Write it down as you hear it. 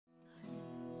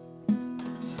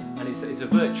and it's a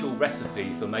virtual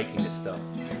recipe for making this stuff.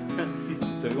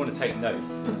 So if you want to take notes,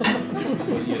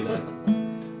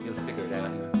 you'll figure it out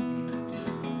anyway.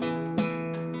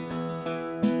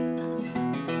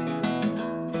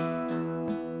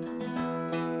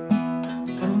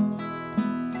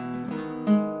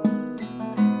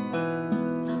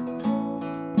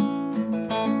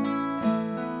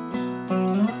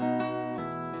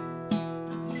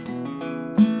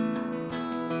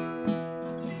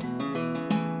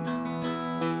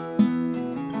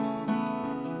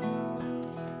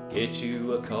 Get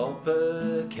you a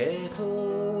copper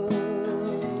kettle,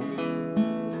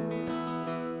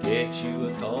 get you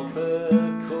a copper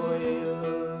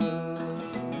coil,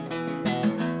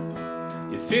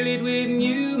 you fill it with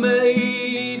new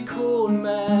made corn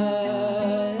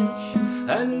mash,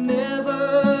 and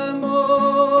never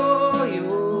more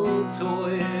you'll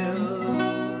toil.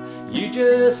 You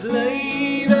just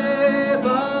lay there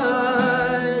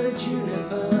by the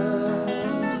juniper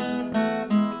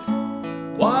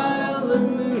while the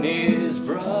moon is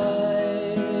bright.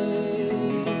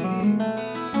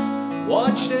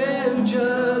 Watch them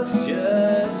jugs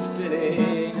just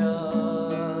filling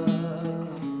up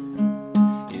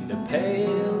in the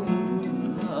pale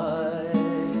moonlight,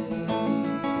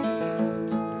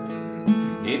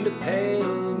 in the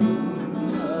pale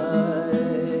moonlight.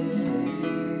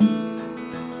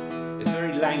 It's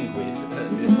very languid,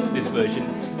 this version.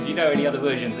 If you know any other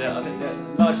versions, I think they're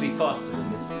largely faster than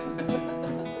this.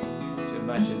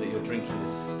 Imagine that you're drinking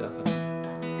this stuff.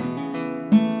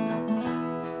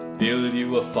 Build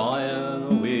you a fire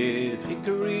with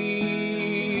hickory,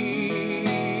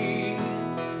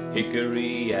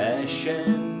 hickory, ash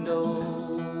and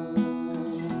oak,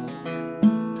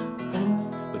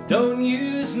 but don't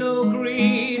use no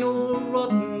green or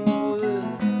rotten wood,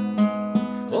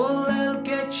 or they'll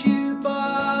get you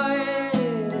by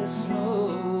the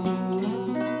smoke.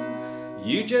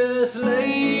 You just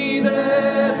lay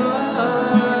there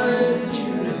by the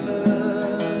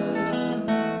juniper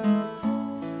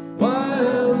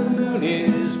while the moon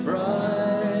is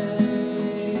bright.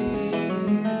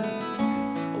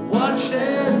 Watch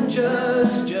them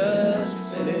jugs just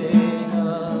filling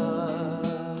up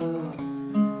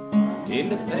in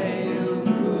the pale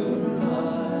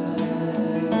moonlight,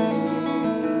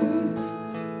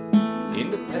 in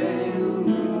the pale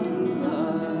moonlight.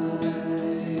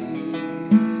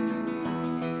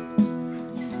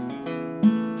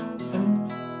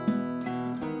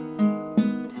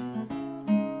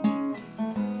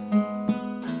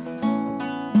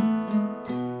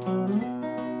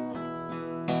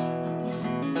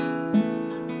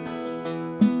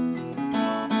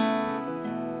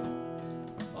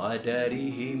 My daddy,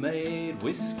 he made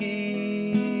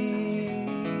whiskey,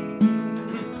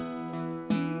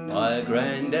 my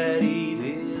granddaddy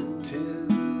did too.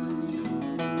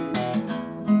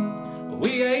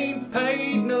 We ain't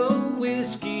paid no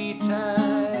whiskey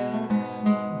tax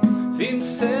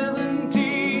since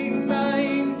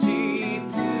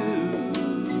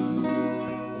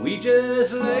 1792. We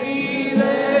just lay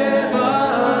there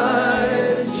by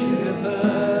the juniper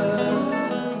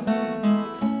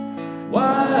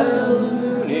while the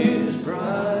moon is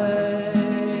bright.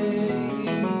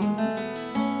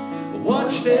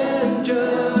 Watch them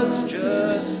jugs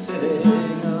just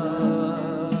filling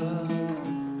up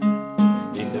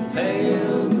in the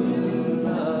pale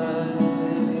moonlight,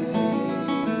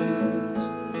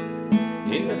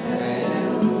 in the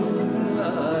pale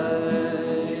moonlight.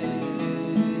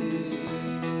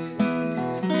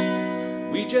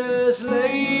 We just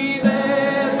lay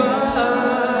there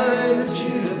by the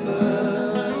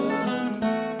juniper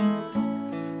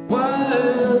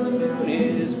while the moon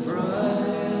is bright.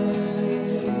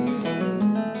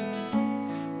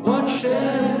 Watch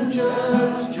them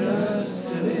jugs just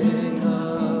filling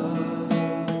up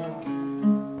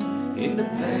in the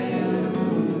pale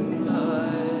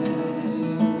moonlight,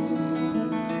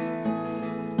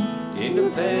 in the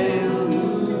pale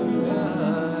moonlight.